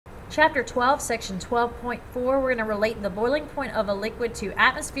Chapter 12, Section 12.4, we're going to relate the boiling point of a liquid to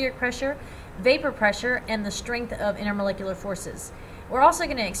atmospheric pressure, vapor pressure, and the strength of intermolecular forces. We're also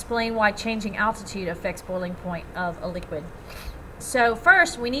going to explain why changing altitude affects boiling point of a liquid. So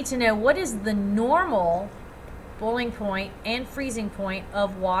first, we need to know what is the normal boiling point and freezing point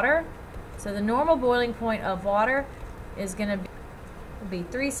of water. So the normal boiling point of water is going to be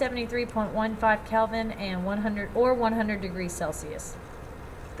 373.15 Kelvin and 100 degrees Celsius.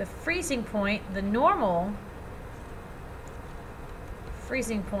 The freezing point, the normal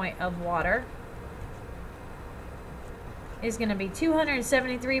freezing point of water is going to be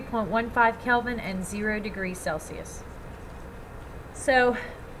 273.15 Kelvin and 0 degrees Celsius. So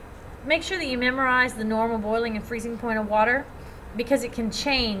make sure that you memorize the normal boiling and freezing point of water because it can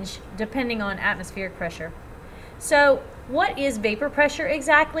change depending on atmospheric pressure. So what is vapor pressure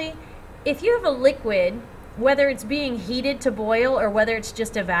exactly? If you have a liquid, whether it's being heated to boil or whether it's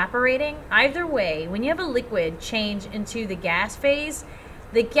just evaporating, either way, when you have a liquid change into the gas phase,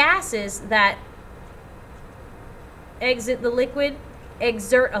 the gases that exit the liquid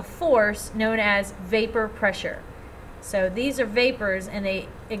exert a force known as vapor pressure. So these are vapors and they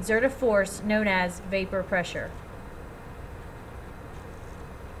exert a force known as vapor pressure.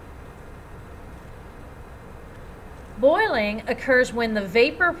 Boiling occurs when the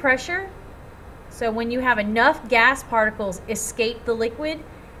vapor pressure, so when you have enough gas particles escape the liquid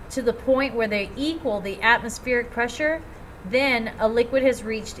to the point where they equal the atmospheric pressure, then a liquid has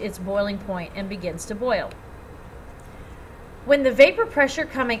reached its boiling point and begins to boil. When the vapor pressure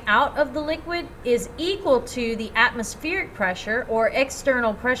coming out of the liquid is equal to the atmospheric pressure or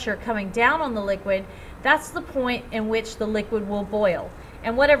external pressure coming down on the liquid, that's the point in which the liquid will boil.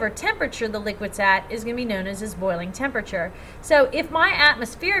 And whatever temperature the liquid's at is going to be known as its boiling temperature. So if my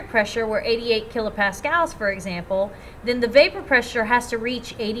atmospheric pressure were 88 kilopascals, for example, then the vapor pressure has to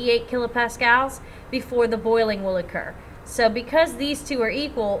reach 88 kilopascals before the boiling will occur. So because these two are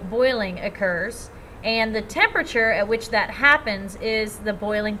equal, boiling occurs, and the temperature at which that happens is the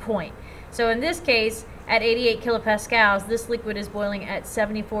boiling point. So in this case, at 88 kilopascals, this liquid is boiling at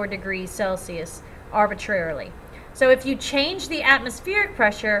 74 degrees Celsius arbitrarily. So if you change the atmospheric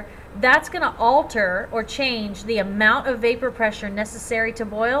pressure, that's going to alter or change the amount of vapor pressure necessary to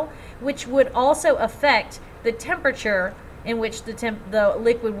boil, which would also affect the temperature in which the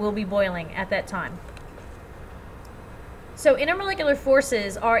liquid will be boiling at that time. So intermolecular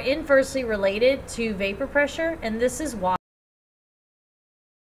forces are inversely related to vapor pressure, and this is why.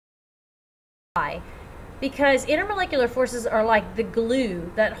 Because intermolecular forces are like the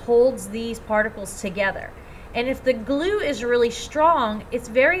glue that holds these particles together. And if the glue is really strong, it's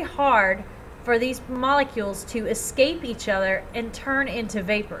very hard for these molecules to escape each other and turn into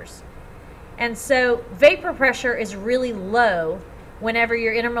vapors. And so vapor pressure is really low whenever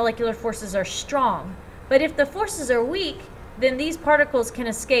your intermolecular forces are strong. But if the forces are weak, then these particles can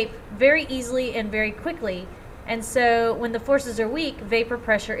escape very easily and very quickly. And so when the forces are weak, vapor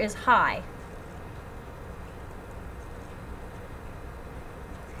pressure is high.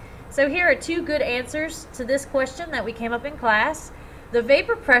 So here are two good answers to this question that we came up in class. The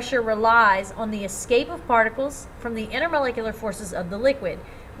vapor pressure relies on the escape of particles from the intermolecular forces of the liquid.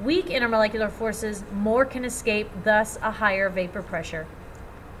 Weak intermolecular forces, more can escape, thus a higher vapor pressure.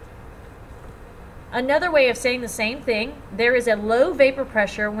 Another way of saying the same thing, there is a low vapor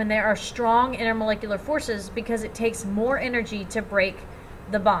pressure when there are strong intermolecular forces because it takes more energy to break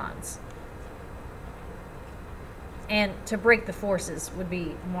the bonds. And to break the forces would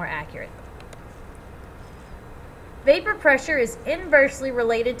be more accurate. Vapor pressure is inversely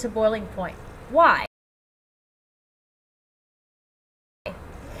related to boiling point. Why?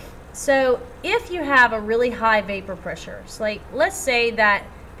 So if you have a really high vapor pressure, so like let's say that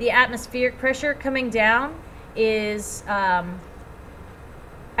the atmospheric pressure coming down is at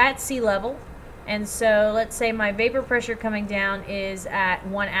sea level, and so let's say my vapor pressure coming down is at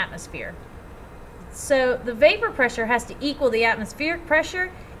 1 atmosphere. So the vapor pressure has to equal the atmospheric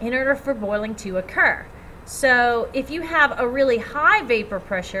pressure in order for boiling to occur. So if you have a really high vapor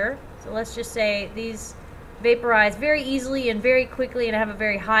pressure, so let's just say these vaporize very easily and very quickly and have a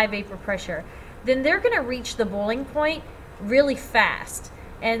very high vapor pressure, then they're going to reach the boiling point really fast.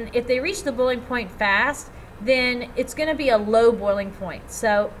 And if they reach the boiling point fast, then it's going to be a low boiling point.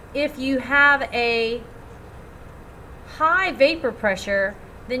 So if you have a high vapor pressure,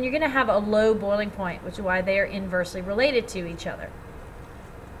 then you're going to have a low boiling point, which is why they are inversely related to each other.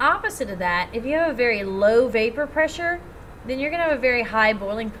 Opposite of that, if you have a very low vapor pressure, then you're going to have a very high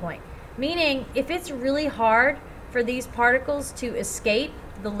boiling point. Meaning, if it's really hard for these particles to escape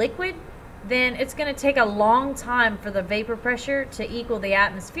the liquid, then it's going to take a long time for the vapor pressure to equal the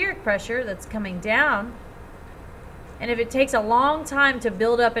atmospheric pressure that's coming down. And if it takes a long time to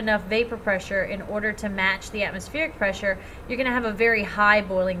build up enough vapor pressure in order to match the atmospheric pressure, you're going to have a very high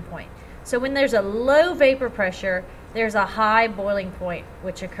boiling point. So when there's a low vapor pressure, there's a high boiling point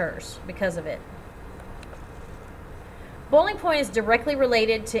which occurs because of it. Boiling point is directly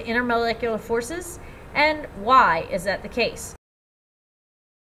related to intermolecular forces. And why is that the case?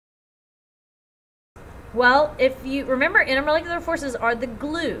 Well, if you remember, intermolecular forces are the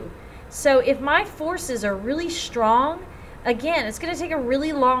glue. So if my forces are really strong, again, it's going to take a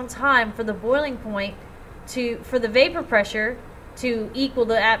really long time for the boiling point for the vapor pressure to equal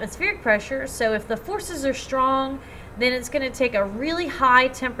the atmospheric pressure. So if the forces are strong, then it's going to take a really high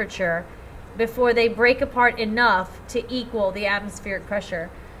temperature before they break apart enough to equal the atmospheric pressure.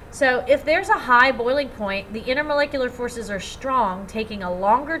 So if there's a high boiling point, the intermolecular forces are strong, taking a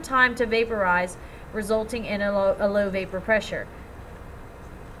longer time to vaporize, resulting in a low vapor pressure.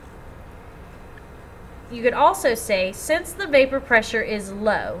 You could also say, since the vapor pressure is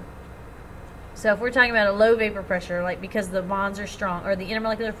low, so if we're talking about a low vapor pressure, like because the bonds are strong or the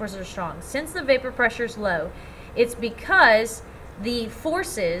intermolecular forces are strong, since the vapor pressure is low, it's because the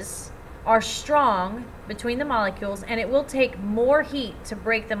forces are strong between the molecules and it will take more heat to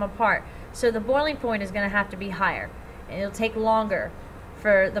break them apart. So the boiling point is going to have to be higher and it'll take longer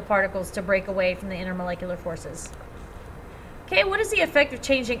for the particles to break away from the intermolecular forces. Okay, what is the effect of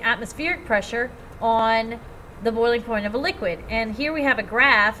changing atmospheric pressure on the boiling point of a liquid? And here we have a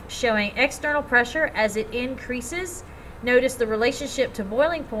graph showing external pressure as it increases. Notice the relationship to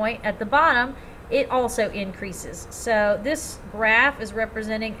boiling point at the bottom, it also increases. So this graph is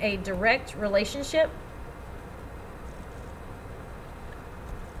representing a direct relationship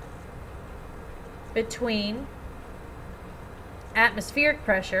between atmospheric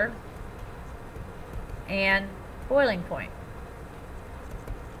pressure and boiling point.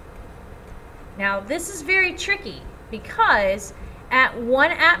 Now this is very tricky because at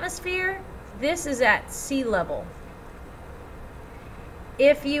 1 atmosphere, this is at sea level.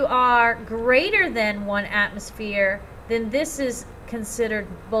 If you are greater than 1 atmosphere, then this is considered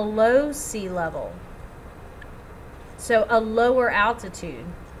below sea level. So a lower altitude.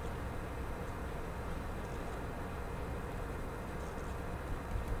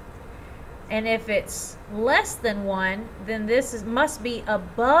 And if it's less than 1, then this must be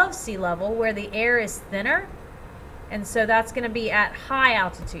above sea level where the air is thinner. And so that's going to be at high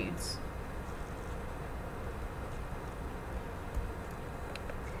altitudes.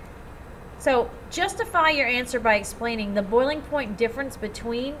 So justify your answer by explaining the boiling point difference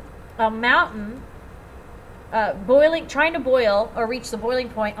between a mountain, trying to boil or reach the boiling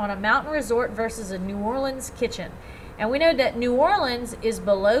point on a mountain resort versus a New Orleans kitchen. And we know that New Orleans is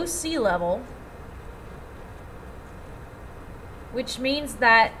below sea level, which means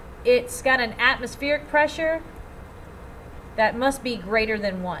that it's got an atmospheric pressure that must be greater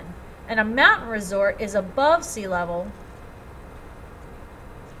than 1. And a mountain resort is above sea level,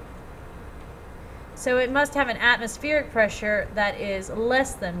 so it must have an atmospheric pressure that is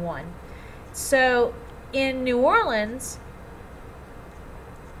less than 1. So in New Orleans,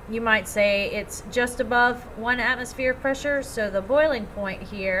 you might say it's just above 1 atmospheric pressure, so the boiling point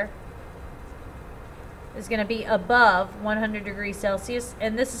here is going to be above 100 degrees Celsius,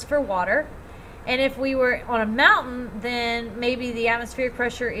 and this is for water. And if we were on a mountain, then maybe the atmospheric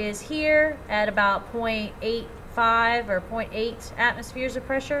pressure is here at about 0.85 or 0.8 atmospheres of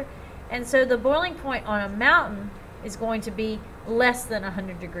pressure, and so the boiling point on a mountain is going to be less than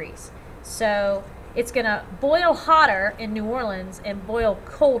 100 degrees. So it's going to boil hotter in New Orleans and boil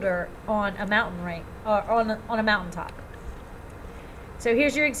colder on a mountain range or on a mountaintop. So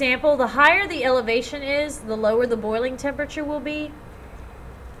here's your example. The higher the elevation is, the lower the boiling temperature will be.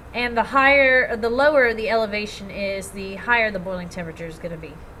 And the lower the elevation is, the higher the boiling temperature is going to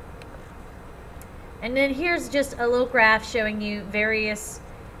be. And then here's just a little graph showing you various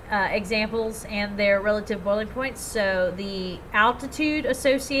examples and their relative boiling points. So the altitude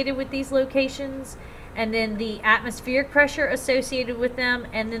associated with these locations, and then the atmospheric pressure associated with them,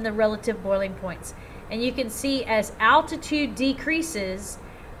 and then the relative boiling points. And you can see as altitude decreases,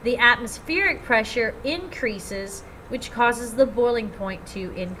 the atmospheric pressure increases, which causes the boiling point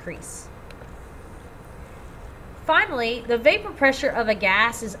to increase. Finally, the vapor pressure of a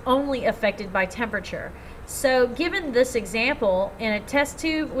gas is only affected by temperature. So given this example, in a test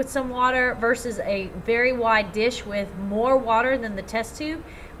tube with some water versus a very wide dish with more water than the test tube,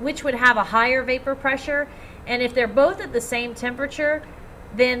 which would have a higher vapor pressure? And if they're both at the same temperature,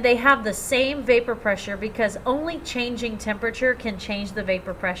 then they have the same vapor pressure, because only changing temperature can change the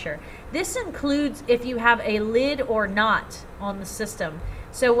vapor pressure. This includes if you have a lid or not on the system.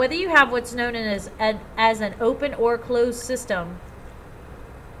 So whether you have what's known as an open or closed system,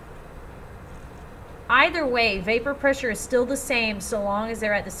 either way, vapor pressure is still the same so long as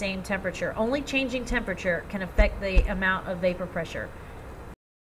they're at the same temperature. Only changing temperature can affect the amount of vapor pressure.